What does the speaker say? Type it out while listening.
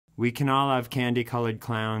We can all have candy-colored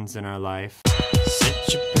clowns in our life.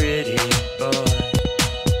 Such a pretty boy.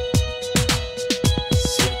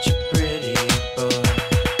 Such a pretty boy.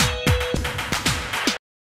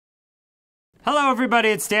 Hello everybody,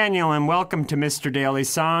 it's Daniel and welcome to Mr. Daily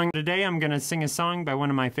Song. Today I'm gonna sing a song by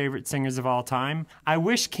one of my favorite singers of all time. I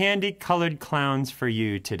wish candy-colored clowns for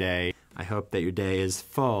you today. I hope that your day is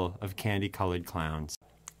full of candy-colored clowns.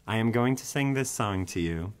 I am going to sing this song to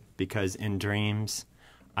you because in dreams,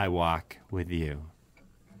 I walk with you.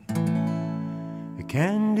 A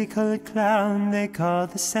candy-colored clown they call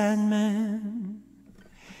the Sandman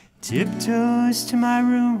tiptoes to my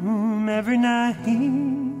room every night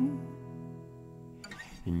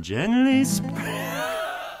and gently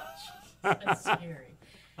That's scary.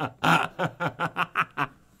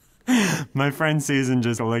 My friend Susan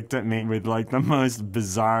just looked at me with like the most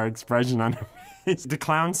bizarre expression on her face. Do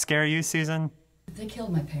clowns scare you, Susan? They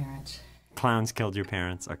killed my parents. Clowns killed your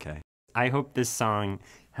parents? Okay. I hope this song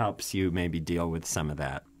helps you maybe deal with some of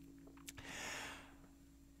that.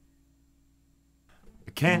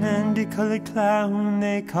 A candy-colored clown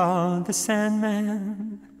they call the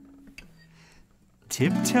Sandman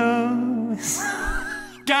tiptoes.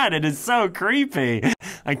 God, it is so creepy.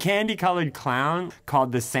 A candy-colored clown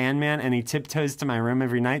called the Sandman and he tiptoes to my room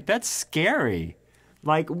every night? That's scary.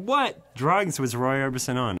 Like, what drugs was Roy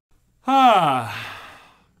Orbison on? Ah.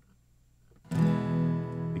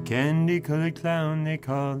 Candy-colored clown they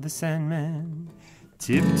call the Sandman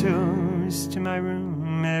tiptoes to my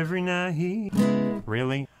room every night.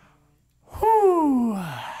 Really? Whew.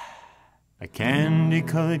 A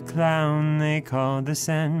candy-colored clown they call the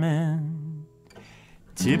Sandman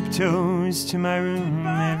tiptoes to my room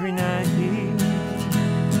every night.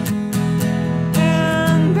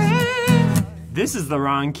 And then, this is the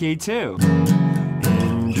wrong key too.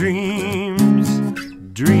 In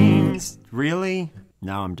dreams, really?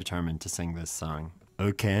 Now I'm determined to sing this song.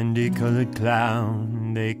 A candy-colored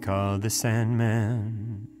clown they call the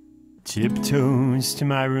Sandman tiptoes to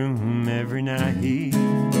my room every night.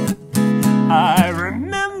 I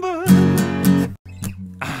remember.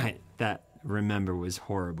 That remember was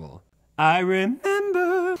horrible. I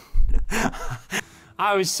remember.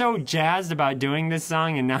 I was so jazzed about doing this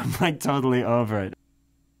song and now I'm like totally over it.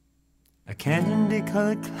 A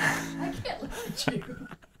candy-colored clown. I can't look at you.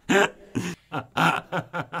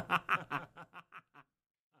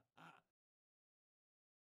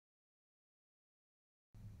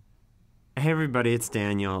 Hey everybody, it's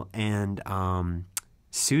Daniel, and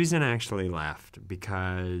Susan actually left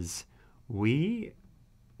because we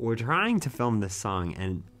were trying to film this song,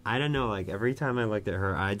 and I don't know, like every time I looked at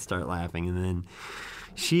her, I'd start laughing, and then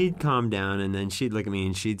she'd calm down, and then she'd look at me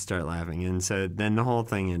and she'd start laughing, and so then the whole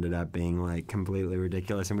thing ended up being like completely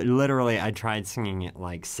ridiculous. And literally, I tried singing it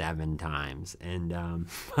like 7 times, and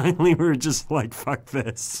finally we were just like, "Fuck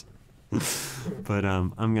this." But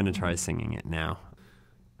I'm gonna try singing it now.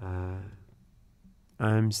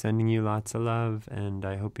 I'm sending you lots of love, and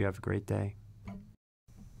I hope you have a great day.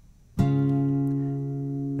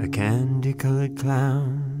 A candy-colored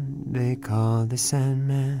clown they call the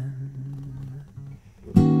Sandman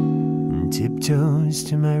tiptoes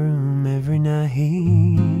to my room every night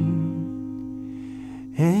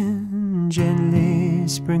and gently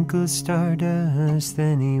sprinkles stardust.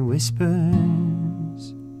 Then he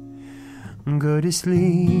whispers, "Go to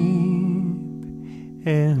sleep,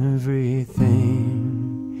 everything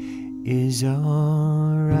is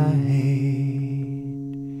alright."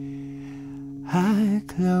 I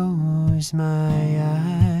close my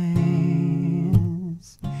eyes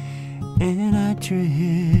and I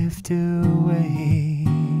drift away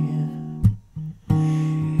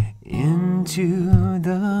into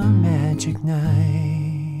the magic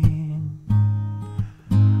night.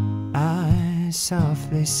 I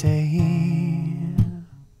softly say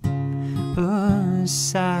a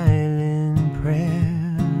silent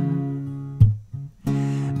prayer,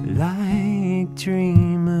 like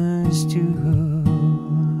dreamers do.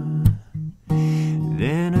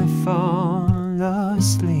 Then I fall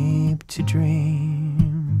asleep to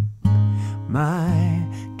dream my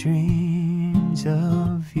dreams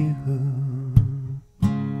of you.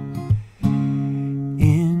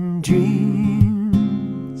 In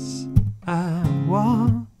dreams I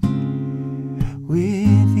walk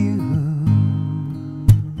with you.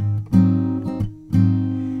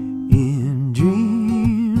 In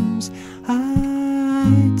dreams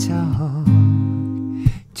I talk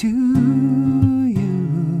to you.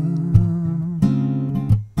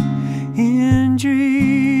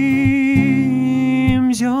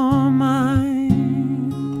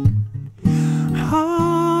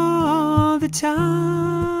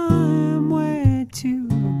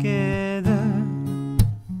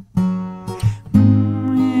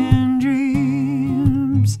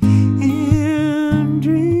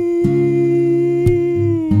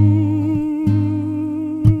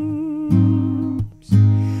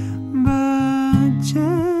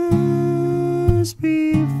 just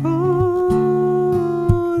before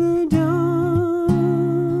the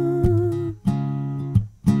dawn.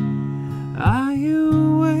 Are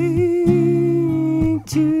you awake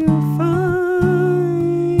to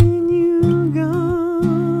find you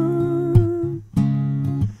gone?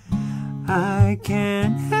 I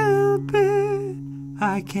can't help it,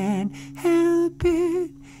 I can't help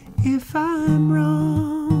it if I'm wrong.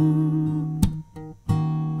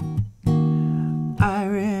 I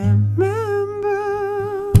remember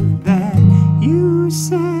that you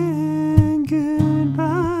said goodbye,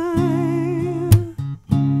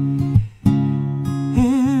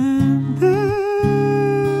 and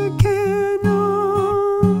there can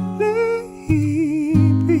only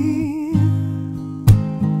be.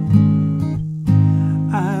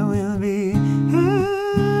 I will be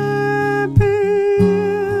happy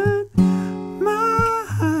in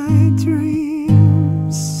my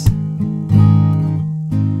dreams.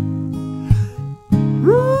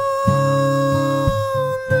 Only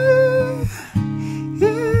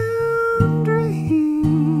in dreams,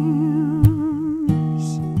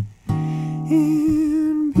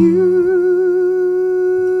 in beautiful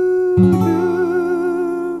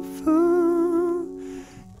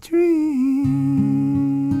dreams.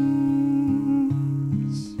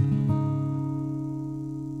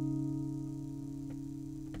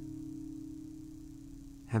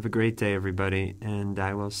 Have a great day, everybody, and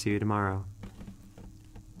I will see you tomorrow.